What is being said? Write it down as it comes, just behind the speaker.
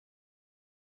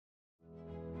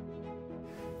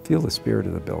Feel the spirit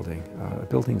of the building.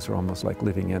 Buildings are almost like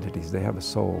living entities. They have a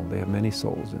soul. They have many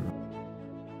souls in them.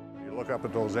 You look up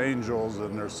at those angels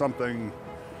and there's something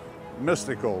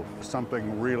mystical,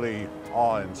 something really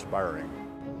awe-inspiring.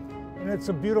 And it's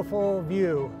a beautiful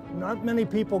view. Not many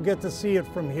people get to see it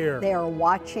from here. They are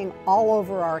watching all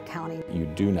over our county. You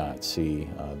do not see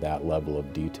that level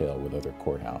of detail with other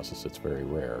courthouses. It's very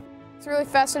rare. It's really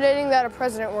fascinating that a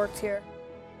president worked here.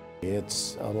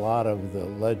 It's a lot of the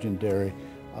legendary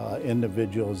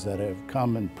individuals that have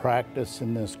come and practiced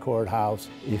in this courthouse.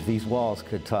 If these walls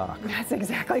could talk. That's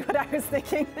exactly what I was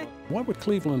thinking. What would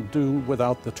Cleveland do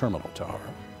without the Terminal Tower?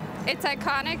 It's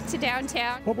iconic to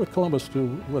downtown. What would Columbus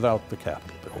do without the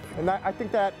Capitol building? And I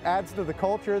think that adds to the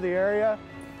culture of the area.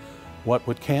 What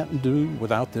would Canton do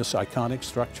without this iconic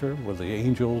structure with the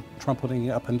angel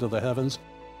trumpeting up into the heavens?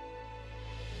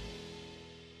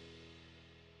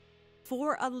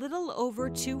 For a little over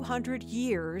 200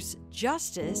 years,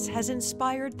 justice has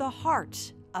inspired the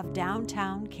heart of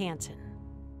downtown Canton.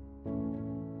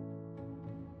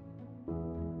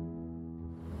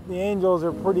 The angels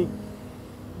are pretty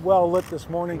well lit this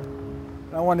morning.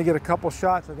 I wanted to get a couple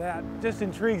shots of that. It just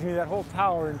intrigues me, that whole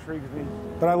tower intrigues me.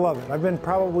 But I love it. I've been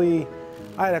probably,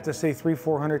 I'd have to say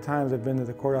 300-400 times I've been to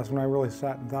the courthouse when I really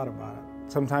sat and thought about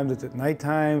it. Sometimes it's at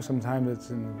nighttime, sometimes it's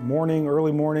in the morning,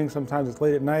 early morning, sometimes it's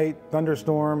late at night,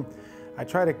 thunderstorm. I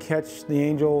try to catch the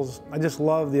angels. I just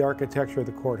love the architecture of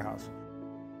the courthouse.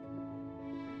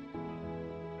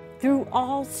 Through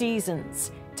all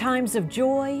seasons, times of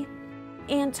joy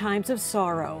and times of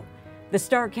sorrow, the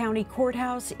Stark County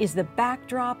Courthouse is the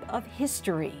backdrop of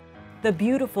history. The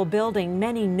beautiful building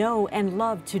many know and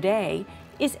love today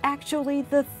is actually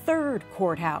the third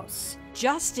courthouse.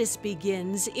 Justice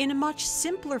begins in a much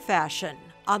simpler fashion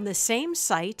on the same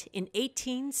site in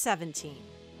 1817.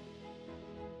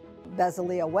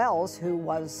 Bezalia Wells,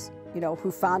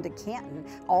 who founded Canton,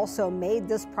 also made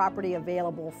this property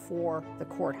available for the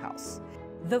courthouse.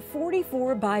 The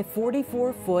 44 by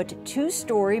 44 foot,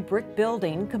 two-story brick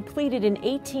building completed in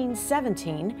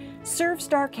 1817 served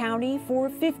Stark County for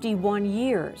 51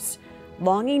 years,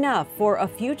 long enough for a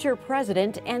future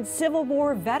president and Civil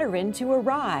War veteran to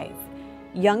arrive.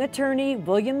 Young attorney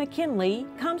William McKinley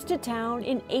comes to town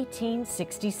in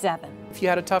 1867. If you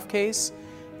had a tough case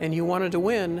and you wanted to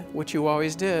win, which you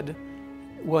always did,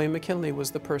 William McKinley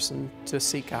was the person to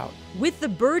seek out. With the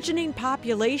burgeoning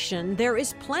population, there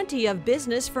is plenty of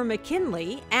business for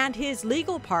McKinley and his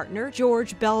legal partner,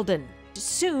 George Belden.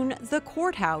 Soon, the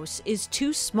courthouse is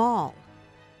too small.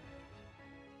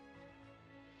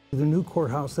 The new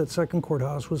courthouse, that second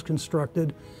courthouse, was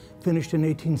constructed, finished in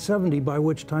 1870, by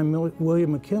which time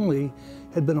William McKinley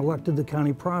had been elected the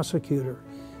county prosecutor.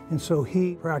 And so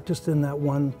he practiced in that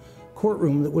one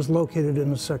courtroom that was located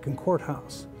in the second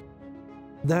courthouse.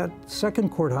 That second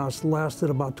courthouse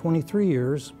lasted about 23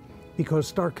 years because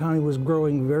Stark County was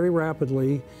growing very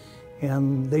rapidly,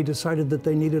 and they decided that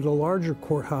they needed a larger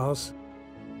courthouse.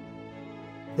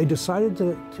 They decided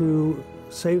to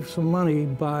save some money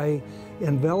by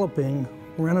enveloping,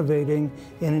 renovating,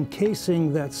 and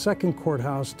encasing that second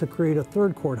courthouse to create a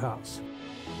third courthouse.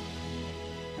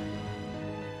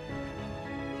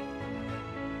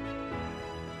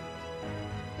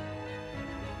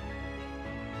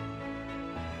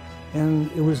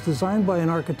 And it was designed by an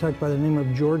architect by the name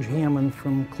of George Hammond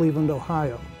from Cleveland,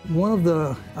 Ohio. One of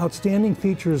the outstanding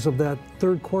features of that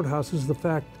third courthouse is the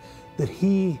fact that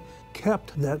he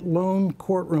kept that lone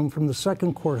courtroom from the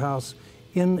second courthouse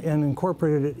in and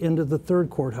incorporated it into the third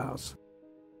courthouse.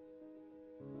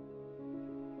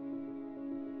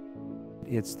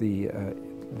 It's the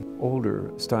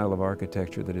older style of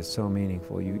architecture that is so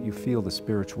meaningful. You feel the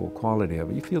spiritual quality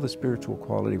of it. You feel the spiritual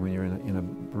quality when you're in a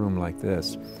room like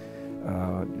this.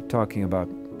 Talking about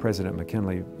President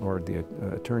McKinley or the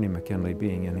attorney McKinley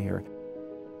being in here.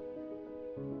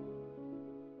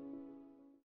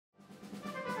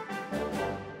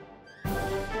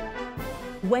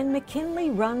 When McKinley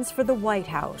runs for the White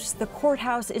House, the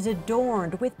courthouse is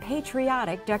adorned with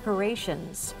patriotic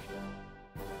decorations.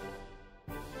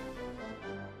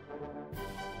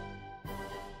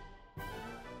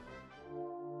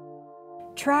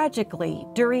 Tragically,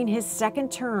 during his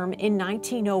second term in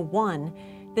 1901,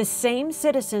 the same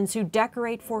citizens who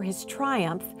decorate for his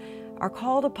triumph are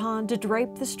called upon to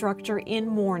drape the structure in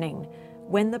mourning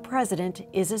when the president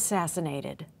is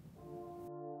assassinated.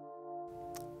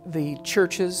 The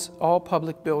churches, all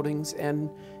public buildings,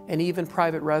 and even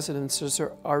private residences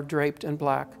are draped in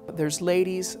black. There's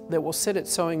ladies that will sit at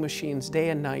sewing machines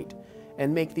day and night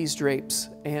and make these drapes,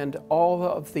 and all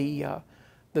of the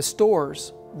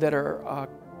stores that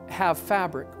have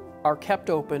fabric are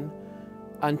kept open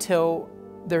until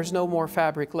there's no more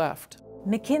fabric left.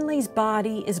 McKinley's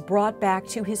body is brought back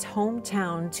to his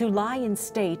hometown to lie in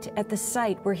state at the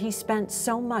site where he spent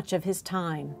so much of his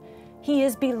time. He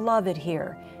is beloved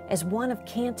here as one of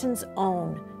Canton's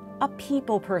own, a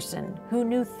people person who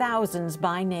knew thousands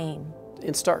by name.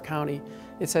 In Stark County,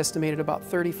 it's estimated about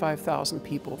 35,000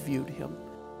 people viewed him.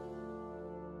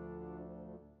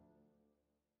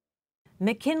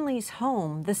 McKinley's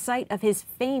home, the site of his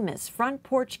famous front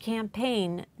porch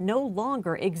campaign, no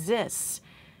longer exists,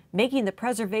 making the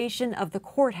preservation of the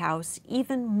courthouse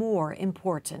even more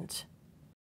important.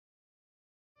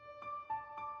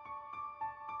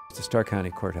 The Stark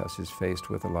County Courthouse is faced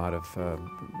with a lot of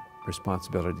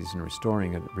responsibilities in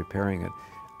restoring it, repairing it.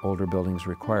 Older buildings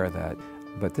require that,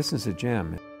 but this is a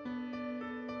gem.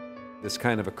 This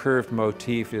kind of a curved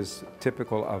motif is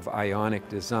typical of Ionic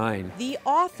design. The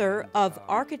author of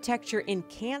Architecture in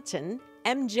Canton,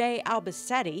 M.J.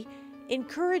 Albacetti,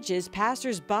 encourages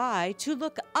passers-by to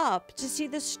look up to see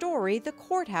the story the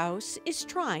courthouse is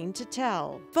trying to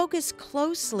tell. Focus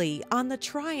closely on the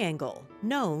triangle,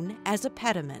 known as a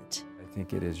pediment. I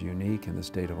think it is unique in the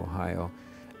state of Ohio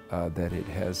that it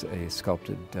has a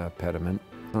sculpted pediment.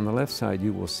 On the left side,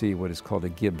 you will see what is called a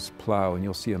Gibbs plow, and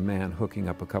you'll see a man hooking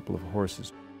up a couple of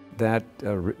horses. That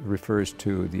refers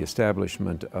to the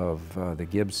establishment of the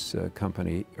Gibbs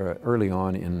company early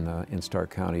on in Stark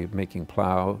County, making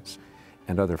plows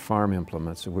and other farm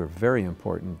implements that were very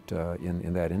important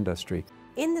in that industry.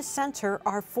 In the center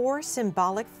are four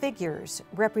symbolic figures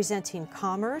representing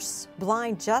commerce,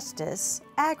 blind justice,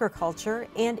 agriculture,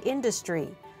 and industry.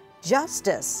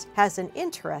 Justice has an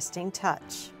interesting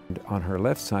touch. And on her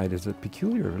left side is a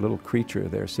peculiar little creature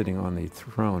there sitting on the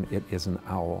throne. It is an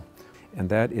owl, and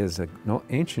that is an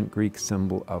ancient Greek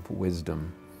symbol of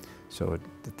wisdom. So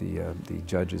that the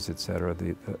judges, etc.,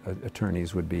 the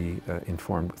attorneys would be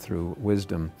informed through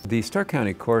wisdom. The Stark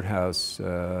County Courthouse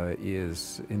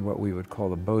is in what we would call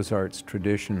the Beaux-Arts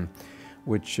tradition,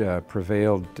 which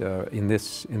prevailed in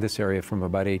this area from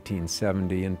about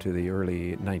 1870 into the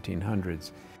early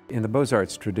 1900s. In the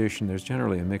Beaux-Arts tradition, there's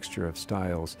generally a mixture of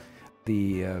styles.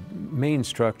 The main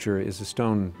structure is a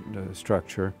stone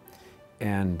structure,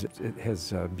 and it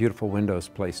has beautiful windows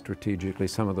placed strategically,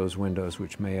 some of those windows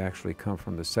which may actually come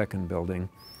from the second building.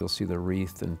 You'll see the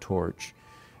wreath and torch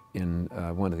in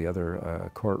one of the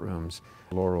other courtrooms.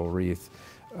 Laurel wreath,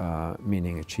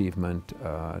 meaning achievement,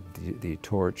 the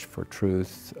torch for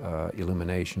truth,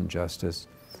 illumination, justice.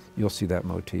 You'll see that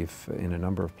motif in a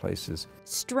number of places.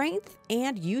 Strength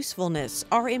and usefulness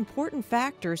are important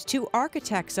factors to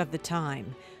architects of the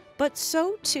time, but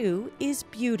so too is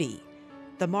beauty.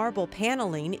 The marble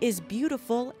paneling is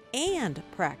beautiful and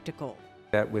practical.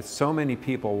 That with so many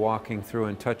people walking through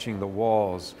and touching the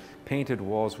walls, painted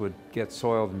walls would get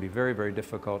soiled and be very, very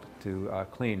difficult to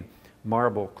clean.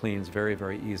 Marble cleans very,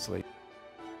 very easily.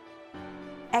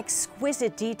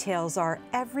 Exquisite details are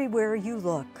everywhere you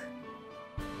look.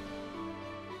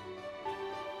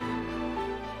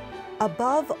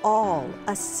 Above all,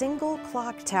 a single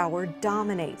clock tower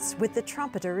dominates with the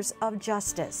trumpeters of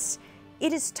justice.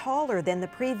 It is taller than the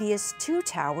previous two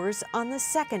towers on the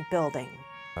second building.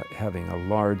 Having a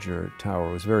larger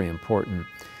tower was very important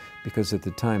because at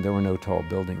the time there were no tall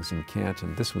buildings in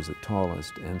Canton. This was the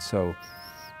tallest, and so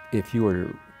if you were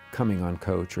coming on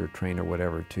coach or train or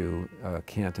whatever to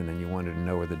Canton and you wanted to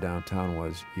know where the downtown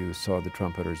was, you saw the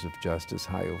trumpeters of justice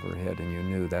high overhead and you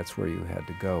knew that's where you had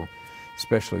to go,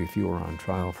 especially if you were on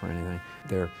trial for anything.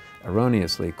 They're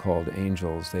erroneously called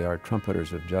angels. They are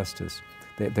trumpeters of justice.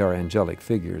 They are angelic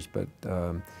figures, but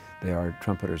they are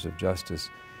trumpeters of justice.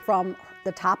 From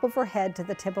the top of her head to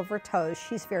the tip of her toes,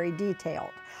 she's very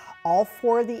detailed. All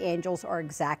four of the angels are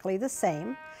exactly the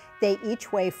same. They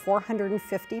each weigh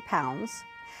 450 pounds.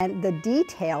 And the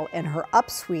detail in her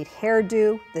upsweep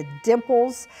hairdo, the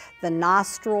dimples, the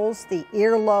nostrils, the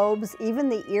earlobes, even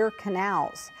the ear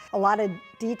canals. A lot of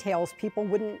details people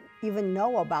wouldn't even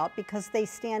know about because they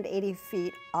stand 80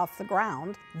 feet off the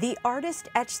ground. The artist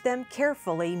etched them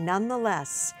carefully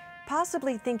nonetheless,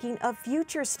 possibly thinking of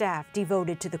future staff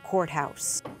devoted to the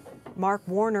courthouse. Mark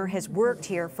Warner has worked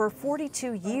here for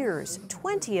 42 years,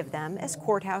 20 of them as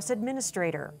courthouse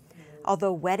administrator.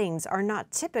 Although weddings are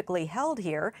not typically held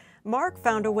here, Mark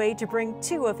found a way to bring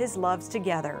two of his loves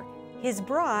together, his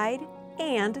bride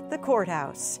and the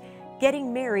courthouse,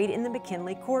 getting married in the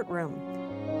McKinley courtroom.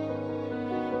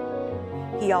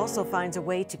 He also finds a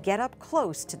way to get up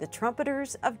close to the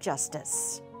trumpeters of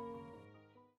justice.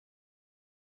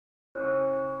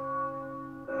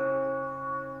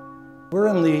 We're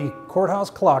in the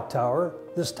courthouse clock tower.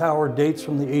 This tower dates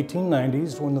from the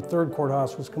 1890s when the third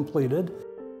courthouse was completed.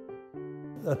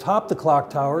 Atop the clock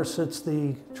tower sits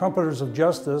the Trumpeters of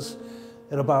Justice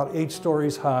at about 8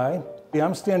 stories high.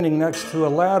 I'm standing next to a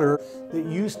ladder that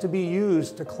used to be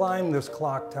used to climb this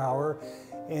clock tower,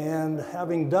 and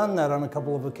having done that on a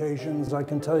couple of occasions, I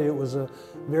can tell you it was a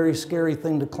very scary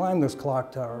thing to climb this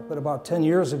clock tower. But about 10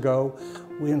 years ago,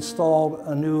 we installed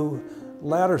a new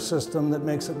ladder system that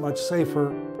makes it much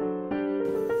safer.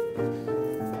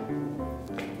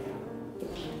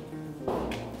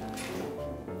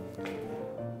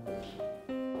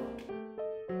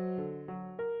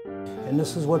 And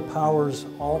this is what powers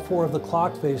all 4 of the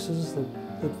clock faces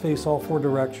that face all 4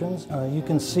 directions. You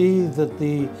can see that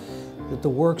the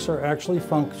works are actually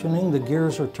functioning, the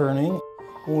gears are turning.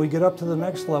 When we get up to the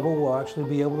next level, we'll actually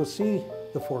be able to see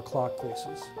the 4 clock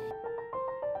faces.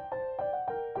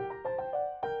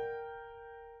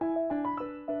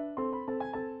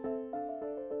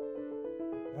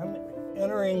 I'm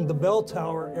entering the bell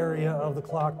tower area of the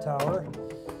clock tower,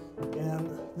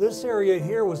 and this area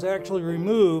here was actually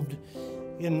removed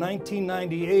in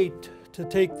 1998 to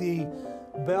take the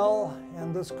bell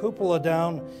and this cupola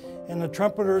down and the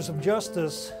Trumpeters of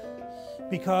Justice,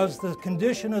 because the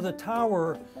condition of the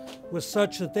tower was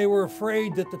such that they were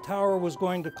afraid that the tower was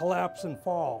going to collapse and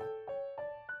fall.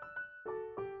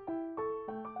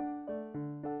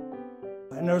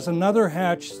 And there's another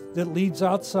hatch that leads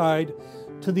outside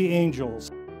to the angels.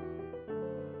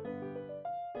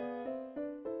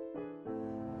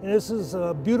 And this is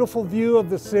a beautiful view of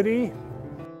the city,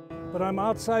 but I'm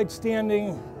outside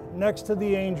standing next to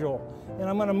the angel, and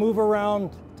I'm going to move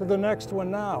around to the next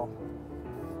one now.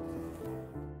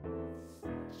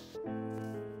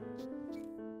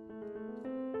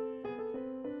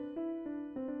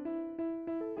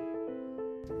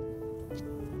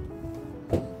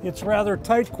 It's rather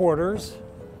tight quarters.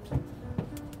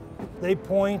 They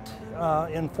point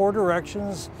in 4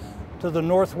 directions, to the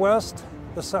northwest,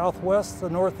 the southwest, the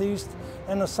northeast,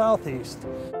 and the southeast.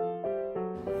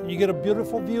 You get a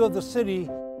beautiful view of the city.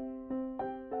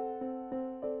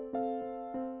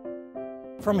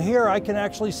 From here, I can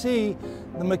actually see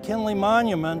the McKinley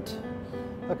Monument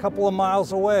a couple of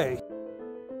miles away.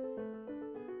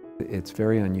 It's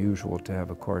very unusual to have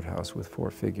a courthouse with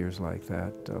 4 figures like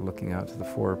that, looking out to the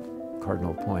 4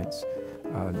 cardinal points,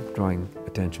 drawing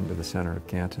attention to the center of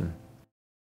Canton.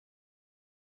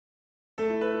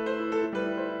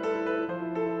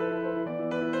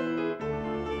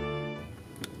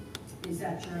 Is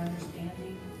that your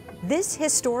understanding? This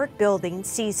historic building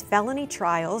sees felony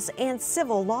trials and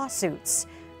civil lawsuits,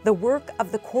 the work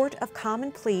of the Court of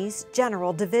Common Pleas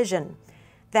General Division.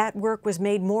 That work was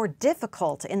made more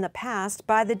difficult in the past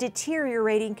by the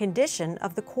deteriorating condition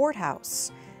of the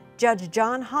courthouse. Judge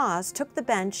John Hawes took the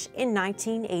bench in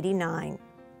 1989.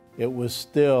 It was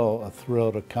still a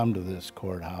thrill to come to this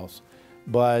courthouse,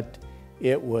 but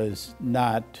it was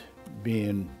not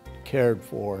being cared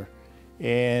for.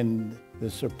 And the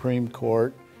Supreme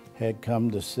Court had come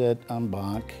to sit en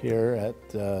banc here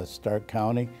at Stark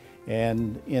County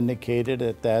and indicated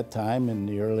at that time in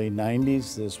the early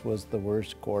 90s this was the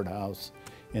worst courthouse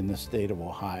in the state of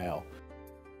Ohio.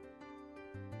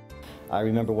 I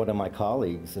remember one of my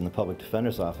colleagues in the public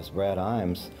defender's office, Brad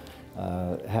Imes,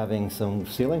 having some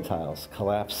ceiling tiles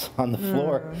collapse on the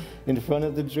floor in front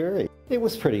of the jury. It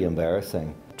was pretty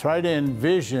embarrassing. Try to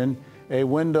envision a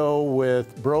window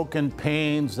with broken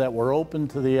panes that were open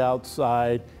to the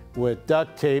outside with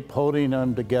duct tape holding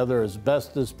them together as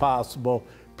best as possible,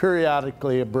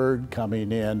 periodically a bird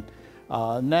coming in.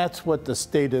 And that's what the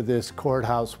state of this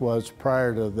courthouse was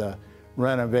prior to the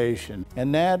renovation.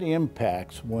 And that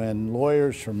impacts when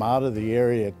lawyers from out of the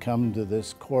area come to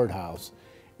this courthouse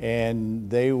and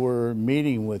they were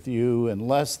meeting with you in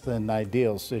less than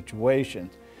ideal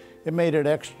situations. It made it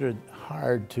extra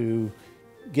hard to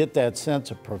get that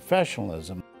sense of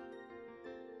professionalism.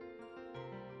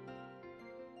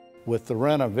 With the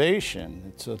renovation,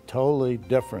 it's a totally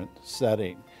different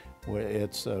setting.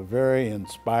 It's very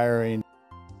inspiring.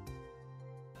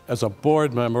 As a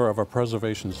board member of a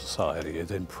preservation society, it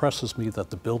impresses me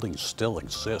that the building still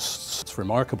exists. It's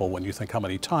remarkable when you think how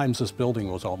many times this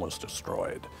building was almost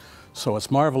destroyed. So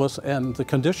it's marvelous, and the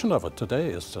condition of it today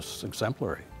is just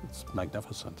exemplary. It's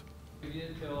magnificent.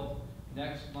 Until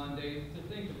next Monday to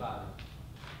think about it.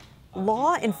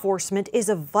 Law enforcement is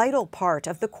a vital part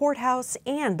of the courthouse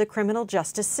and the criminal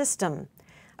justice system.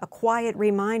 A quiet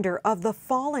reminder of the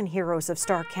fallen heroes of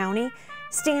Stark County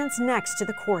stands next to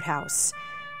the courthouse.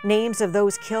 Names of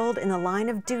those killed in the line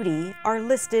of duty are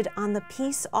listed on the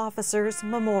Peace Officers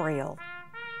Memorial.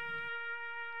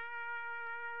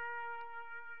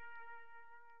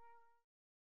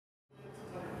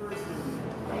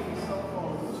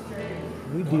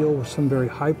 We deal with some very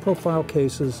high-profile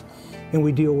cases, and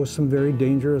we deal with some very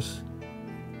dangerous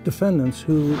defendants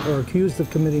who are accused of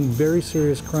committing very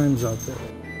serious crimes out there.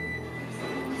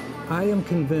 I am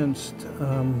convinced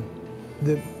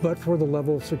that but for the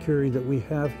level of security that we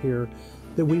have here,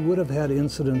 that we would have had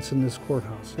incidents in this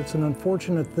courthouse. It's an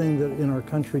unfortunate thing that in our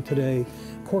country today,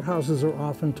 courthouses are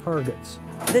often targets.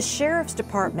 The Sheriff's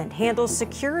Department handles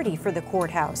security for the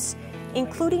courthouse,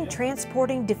 including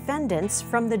transporting defendants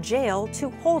from the jail to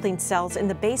holding cells in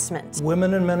the basement.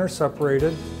 Women and men are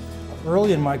separated.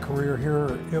 Early in my career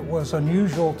here, it was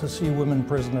unusual to see women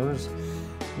prisoners.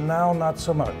 Now, not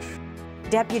so much.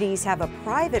 Deputies have a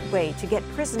private way to get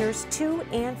prisoners to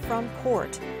and from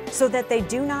court so that they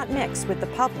do not mix with the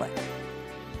public.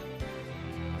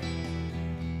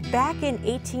 Back in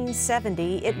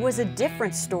 1870, it was a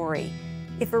different story.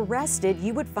 If arrested,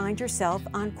 you would find yourself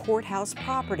on courthouse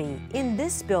property in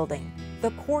this building,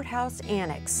 the Courthouse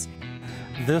Annex.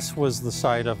 This was the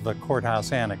site of the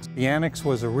Courthouse Annex. The annex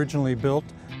was originally built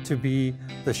to be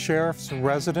the sheriff's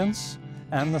residence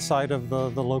and the site of the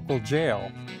local jail.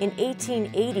 In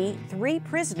 1880, 3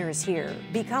 prisoners here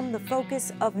become the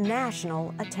focus of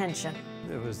national attention.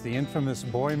 It was the infamous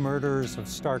boy murders of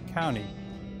Stark County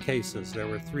cases. There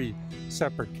were 3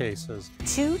 separate cases.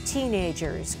 2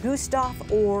 teenagers,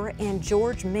 Gustav Orr and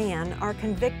George Mann, are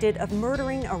convicted of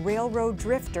murdering a railroad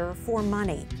drifter for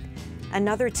money.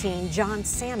 Another teen, John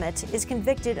Samet, is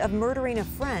convicted of murdering a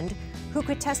friend who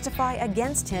could testify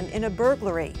against him in a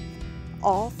burglary.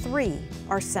 All 3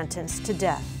 are sentenced to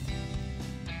death.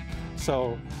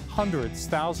 So hundreds,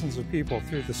 thousands of people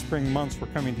through the spring months were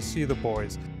coming to see the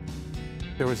boys.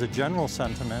 There was a general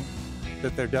sentiment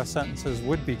that their death sentences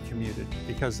would be commuted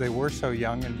because they were so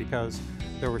young and because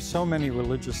there were so many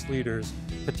religious leaders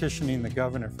petitioning the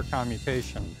governor for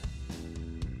commutation.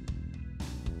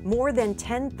 More than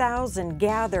 10,000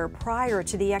 gather prior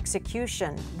to the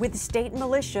execution, with state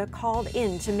militia called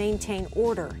in to maintain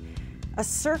order. A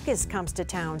circus comes to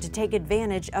town to take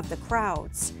advantage of the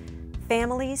crowds.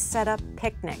 Families set up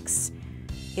picnics.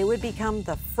 It would become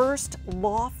the first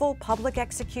lawful public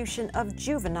execution of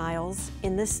juveniles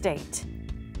in the state.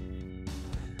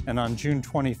 And on June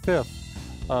 25th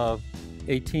of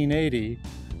 1880,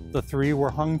 the 3 were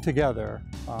hung together,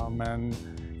 and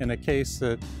in a case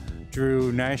that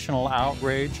drew national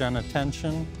outrage and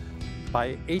attention.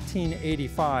 By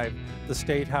 1885, the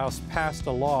State House passed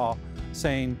a law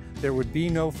saying there would be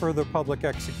no further public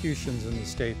executions in the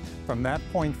state. From that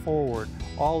point forward,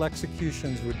 all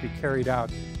executions would be carried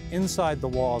out inside the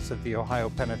walls of the Ohio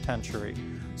Penitentiary.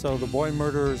 So the boy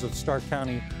murderers of Stark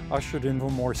County ushered in a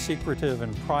more secretive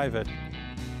and private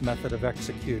method of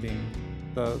executing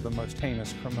the most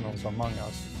heinous criminals among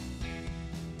us.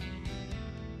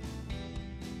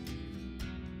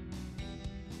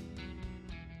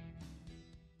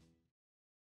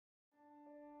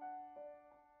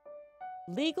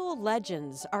 Legal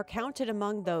legends are counted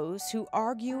among those who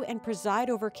argue and preside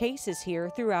over cases here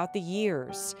throughout the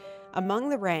years. Among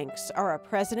the ranks are a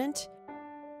president,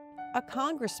 a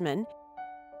congressman,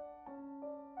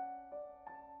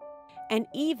 and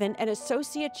even an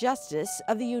associate justice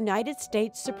of the United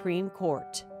States Supreme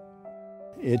Court.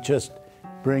 It just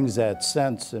brings that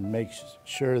sense and makes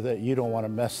sure that you don't want to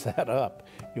mess that up.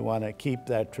 You want to keep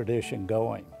that tradition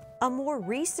going. A more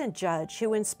recent judge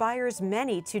who inspires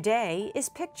many today is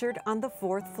pictured on the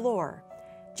 4th floor.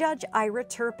 Judge Ira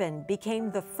Turpin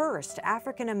became the first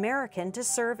African American to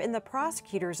serve in the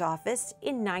prosecutor's office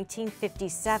in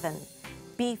 1957,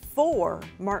 before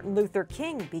Martin Luther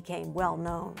King became well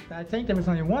known. I think there was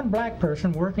only one black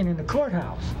person working in the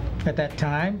courthouse at that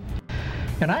time.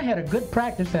 And I had a good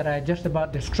practice that I just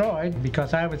about destroyed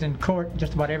because I was in court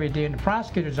just about every day in the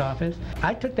prosecutor's office.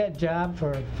 I took that job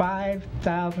for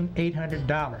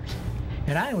 $5,800.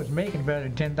 And I was making better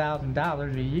than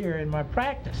 $10,000 a year in my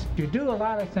practice. You do a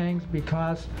lot of things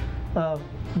because of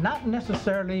not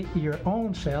necessarily your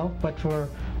own self, but for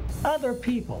other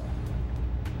people,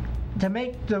 to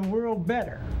make the world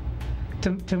better,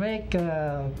 to make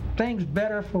things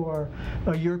better for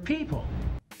your people.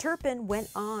 Turpin went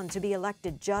on to be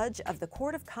elected judge of the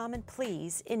Court of Common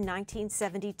Pleas in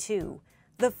 1972,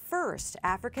 the first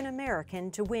African American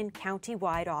to win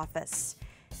county-wide office.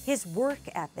 His work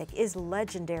ethic is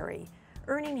legendary,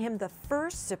 earning him the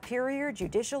first Superior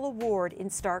Judicial Award in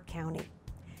Stark County.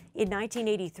 In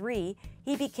 1983,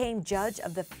 he became judge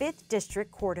of the 5th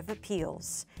District Court of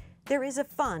Appeals. There is a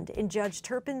fund in Judge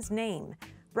Turpin's name,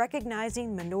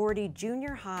 recognizing minority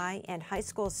junior high and high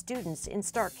school students in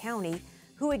Stark County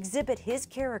who exhibit his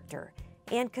character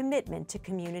and commitment to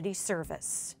community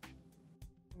service.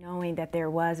 Knowing that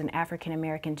there was an African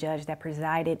American judge that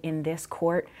presided in this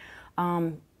court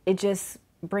it just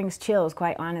brings chills,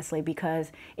 quite honestly,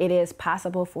 because it is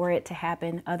possible for it to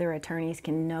happen. Other attorneys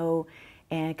can know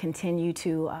and continue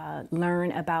to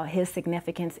learn about his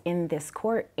significance in this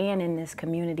court and in this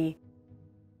community.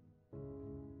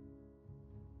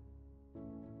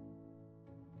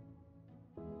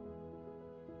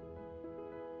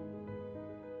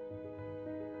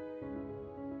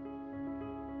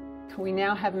 We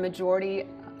now have a majority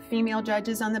female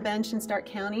judges on the bench in Stark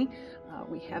County.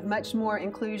 We have much more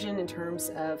inclusion in terms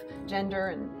of gender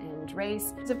and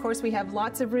race. Of course, we have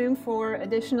lots of room for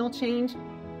additional change.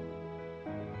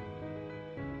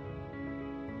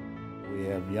 We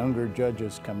have younger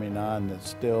judges coming on that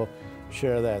still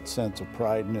share that sense of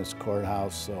pride in this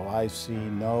courthouse, so I see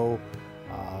no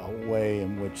way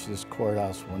in which this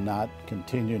courthouse will not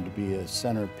continue to be a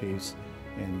centerpiece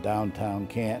in downtown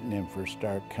Canton and for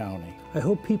Stark County. I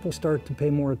hope people start to pay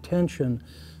more attention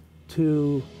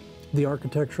to the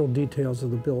architectural details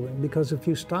of the building, because if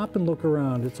you stop and look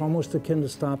around, it's almost akin to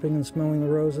stopping and smelling the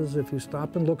roses. If you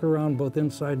stop and look around both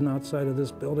inside and outside of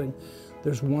this building,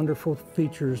 there's wonderful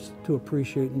features to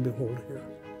appreciate and behold here.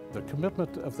 The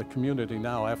commitment of the community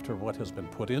now, after what has been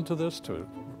put into this, to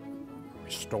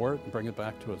restore it and bring it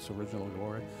back to its original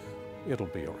glory, it'll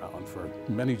be around for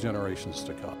many generations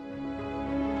to come.